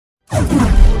In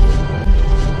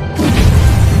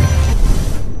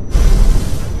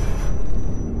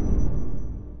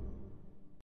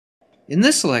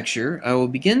this lecture, I will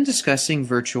begin discussing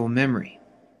virtual memory.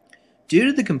 Due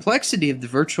to the complexity of the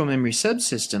virtual memory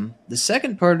subsystem, the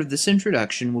second part of this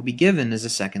introduction will be given as a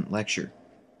second lecture.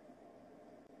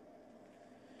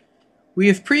 We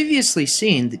have previously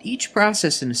seen that each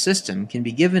process in a system can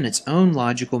be given its own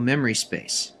logical memory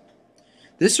space.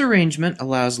 This arrangement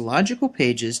allows logical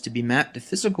pages to be mapped to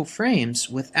physical frames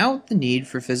without the need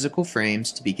for physical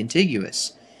frames to be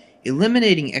contiguous,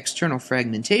 eliminating external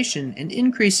fragmentation and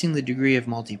increasing the degree of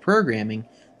multiprogramming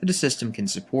that a system can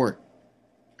support.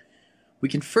 We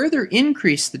can further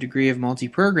increase the degree of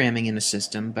multiprogramming in a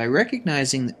system by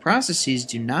recognizing that processes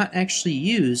do not actually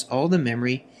use all the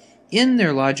memory in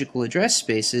their logical address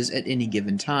spaces at any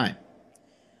given time.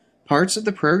 Parts of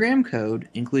the program code,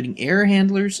 including error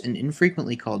handlers and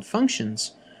infrequently called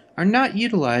functions, are not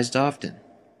utilized often.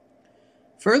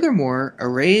 Furthermore,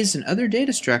 arrays and other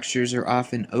data structures are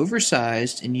often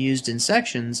oversized and used in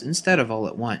sections instead of all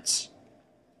at once.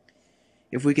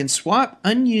 If we can swap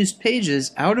unused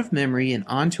pages out of memory and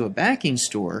onto a backing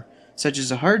store, such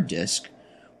as a hard disk,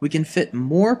 we can fit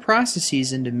more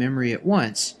processes into memory at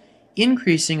once,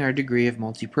 increasing our degree of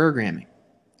multiprogramming.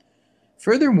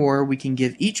 Furthermore, we can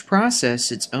give each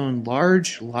process its own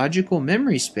large logical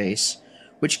memory space,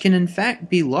 which can in fact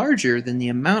be larger than the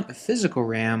amount of physical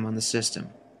RAM on the system.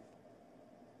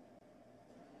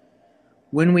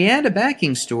 When we add a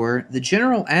backing store, the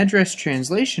general address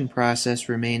translation process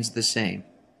remains the same.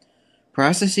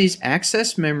 Processes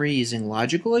access memory using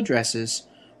logical addresses,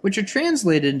 which are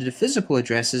translated into physical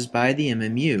addresses by the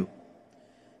MMU.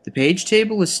 The page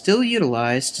table is still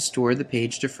utilized to store the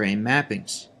page-to-frame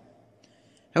mappings.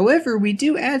 However, we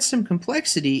do add some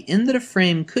complexity in that a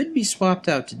frame could be swapped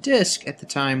out to disk at the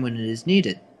time when it is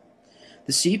needed.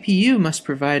 The CPU must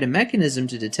provide a mechanism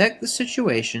to detect the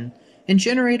situation and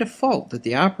generate a fault that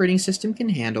the operating system can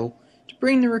handle to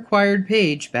bring the required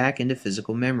page back into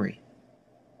physical memory.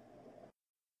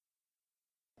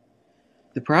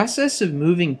 The process of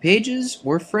moving pages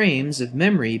or frames of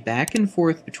memory back and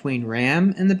forth between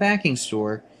RAM and the backing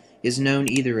store is known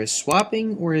either as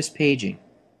swapping or as paging.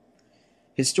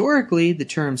 Historically, the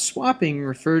term swapping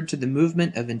referred to the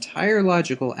movement of entire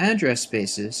logical address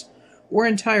spaces or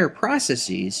entire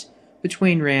processes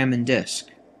between RAM and disk.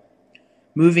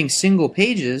 Moving single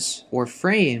pages or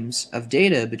frames of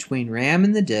data between RAM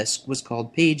and the disk was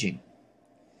called paging.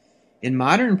 In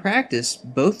modern practice,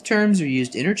 both terms are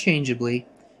used interchangeably,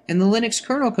 and the Linux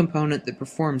kernel component that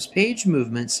performs page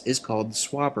movements is called the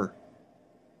swapper.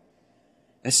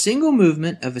 A single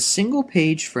movement of a single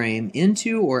page frame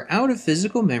into or out of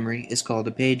physical memory is called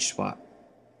a page swap.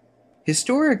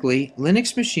 Historically,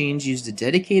 Linux machines used a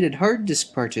dedicated hard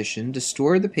disk partition to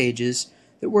store the pages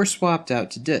that were swapped out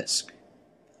to disk.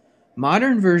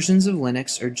 Modern versions of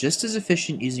Linux are just as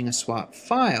efficient using a swap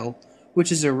file,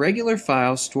 which is a regular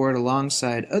file stored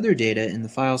alongside other data in the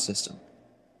file system.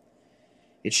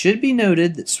 It should be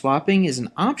noted that swapping is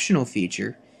an optional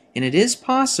feature, and it is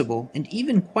possible, and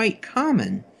even quite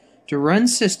common, to run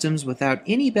systems without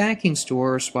any backing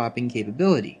store or swapping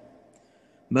capability.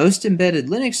 Most embedded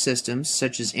Linux systems,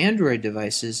 such as Android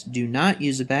devices, do not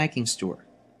use a backing store.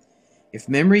 If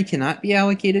memory cannot be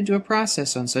allocated to a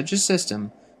process on such a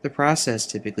system, the process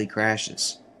typically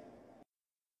crashes.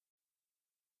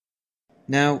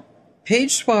 Now,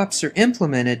 page swaps are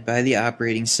implemented by the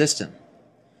operating system.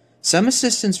 Some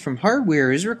assistance from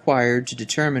hardware is required to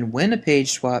determine when a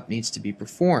page swap needs to be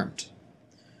performed.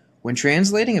 When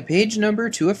translating a page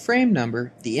number to a frame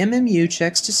number, the MMU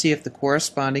checks to see if the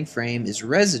corresponding frame is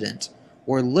resident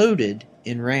or loaded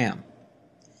in RAM.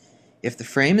 If the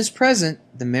frame is present,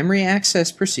 the memory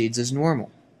access proceeds as normal.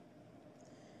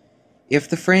 If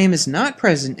the frame is not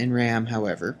present in RAM,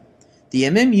 however, the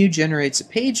MMU generates a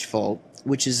page fault,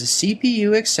 which is a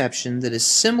CPU exception that is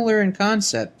similar in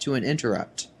concept to an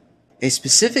interrupt. A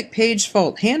specific page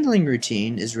fault handling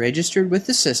routine is registered with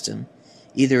the system,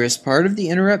 either as part of the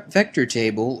interrupt vector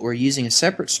table or using a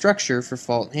separate structure for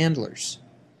fault handlers.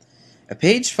 A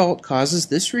page fault causes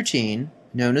this routine,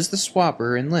 known as the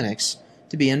swapper in Linux,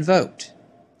 to be invoked.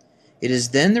 It is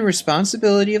then the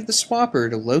responsibility of the swapper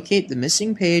to locate the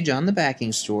missing page on the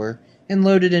backing store and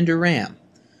load it into RAM,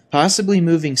 possibly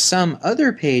moving some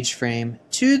other page frame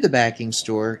to the backing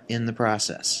store in the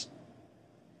process.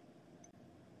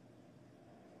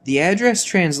 The address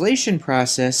translation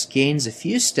process gains a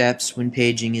few steps when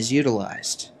paging is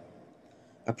utilized.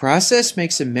 A process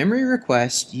makes a memory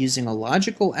request using a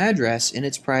logical address in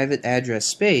its private address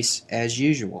space as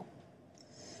usual.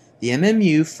 The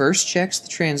MMU first checks the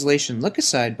translation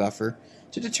look-aside buffer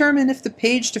to determine if the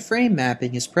page-to-frame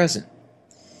mapping is present.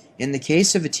 In the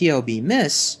case of a TLB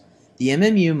miss, the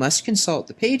MMU must consult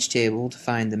the page table to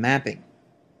find the mapping.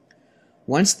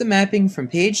 Once the mapping from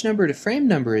page number to frame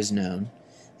number is known,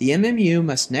 the MMU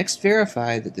must next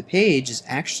verify that the page is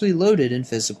actually loaded in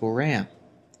physical RAM.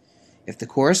 If the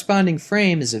corresponding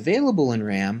frame is available in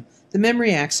RAM, the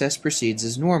memory access proceeds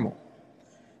as normal.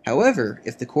 However,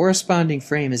 if the corresponding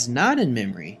frame is not in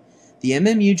memory, the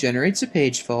MMU generates a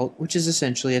page fault, which is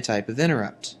essentially a type of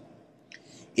interrupt.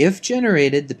 If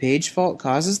generated, the page fault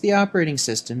causes the operating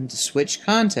system to switch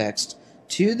context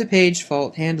to the page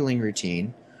fault handling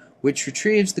routine, which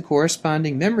retrieves the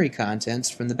corresponding memory contents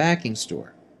from the backing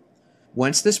store.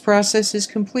 Once this process is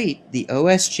complete, the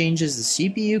OS changes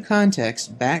the CPU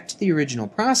context back to the original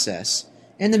process,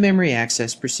 and the memory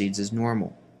access proceeds as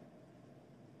normal.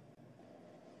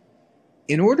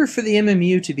 In order for the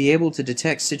MMU to be able to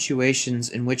detect situations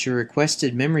in which a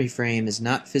requested memory frame is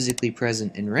not physically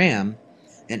present in RAM,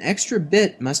 an extra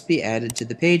bit must be added to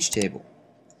the page table.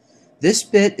 This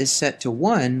bit is set to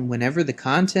 1 whenever the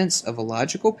contents of a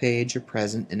logical page are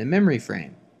present in a memory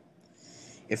frame.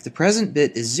 If the present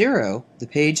bit is 0, the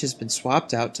page has been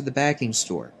swapped out to the backing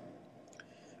store.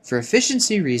 For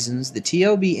efficiency reasons, the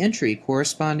TLB entry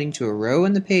corresponding to a row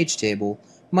in the page table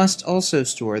must also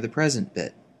store the present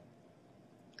bit.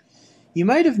 You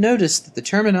might have noticed that the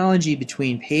terminology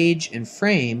between page and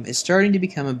frame is starting to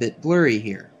become a bit blurry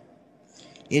here.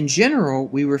 In general,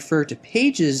 we refer to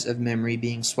pages of memory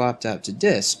being swapped out to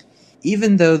disk,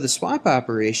 even though the swap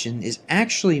operation is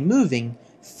actually moving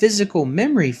physical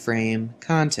memory frame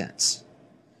contents.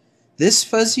 This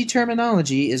fuzzy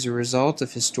terminology is a result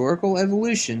of historical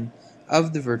evolution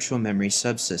of the virtual memory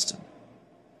subsystem.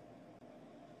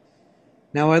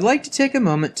 Now I'd like to take a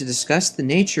moment to discuss the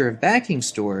nature of backing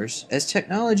stores, as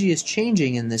technology is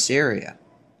changing in this area.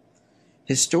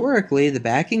 Historically, the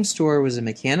backing store was a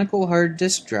mechanical hard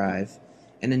disk drive,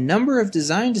 and a number of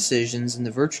design decisions in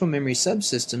the virtual memory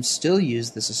subsystem still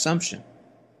use this assumption.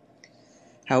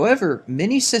 However,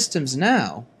 many systems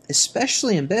now,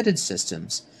 especially embedded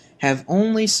systems, have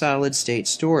only solid-state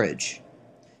storage.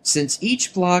 Since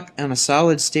each block on a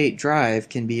solid-state drive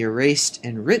can be erased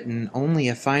and written only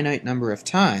a finite number of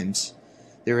times,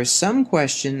 there is some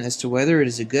question as to whether it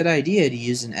is a good idea to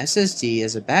use an SSD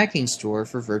as a backing store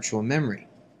for virtual memory.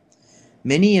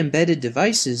 Many embedded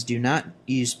devices do not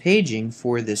use paging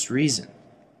for this reason.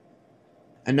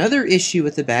 Another issue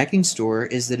with the backing store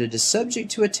is that it is subject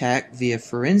to attack via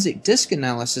forensic disk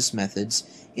analysis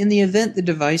methods in the event the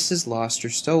device is lost or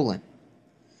stolen.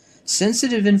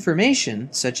 Sensitive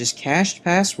information, such as cached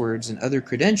passwords and other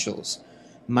credentials,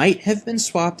 might have been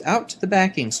swapped out to the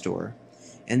backing store,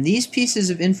 and these pieces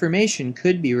of information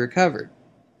could be recovered.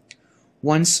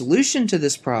 One solution to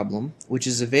this problem, which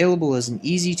is available as an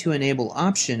easy-to-enable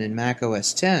option in Mac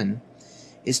OS X,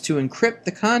 is to encrypt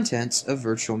the contents of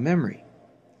virtual memory.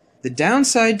 The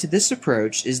downside to this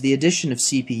approach is the addition of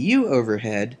CPU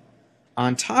overhead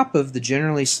on top of the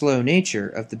generally slow nature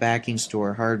of the backing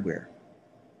store hardware.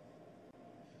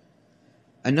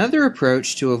 Another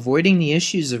approach to avoiding the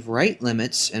issues of write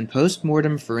limits and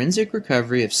post-mortem forensic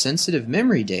recovery of sensitive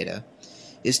memory data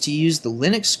is to use the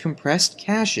Linux compressed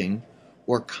caching,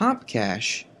 or comp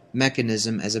cache,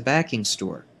 mechanism as a backing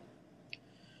store.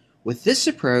 With this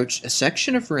approach, a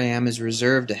section of RAM is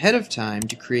reserved ahead of time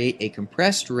to create a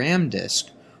compressed RAM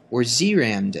disk, or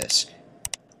ZRAM disk.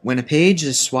 When a page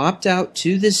is swapped out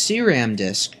to this ZRAM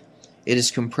disk, it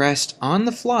is compressed on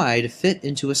the fly to fit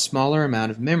into a smaller amount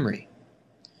of memory.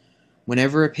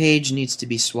 Whenever a page needs to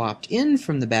be swapped in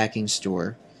from the backing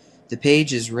store, the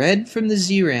page is read from the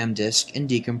ZRAM disk and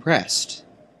decompressed.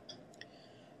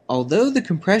 Although the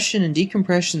compression and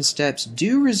decompression steps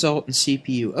do result in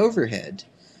CPU overhead,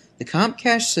 the comp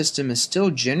cache system is still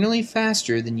generally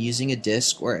faster than using a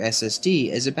disk or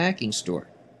SSD as a backing store.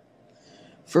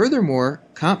 Furthermore,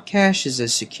 comp cache is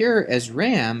as secure as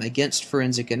RAM against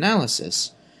forensic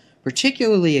analysis,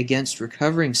 particularly against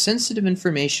recovering sensitive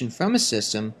information from a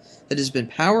system that has been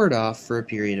powered off for a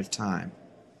period of time.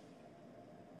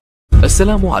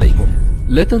 السلام عليكم.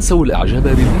 لا تنسوا الإعجاب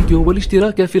بالفيديو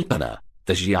والاشتراك في القناة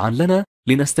تشجيعا لنا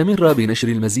لنستمر بنشر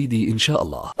المزيد إن شاء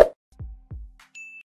الله.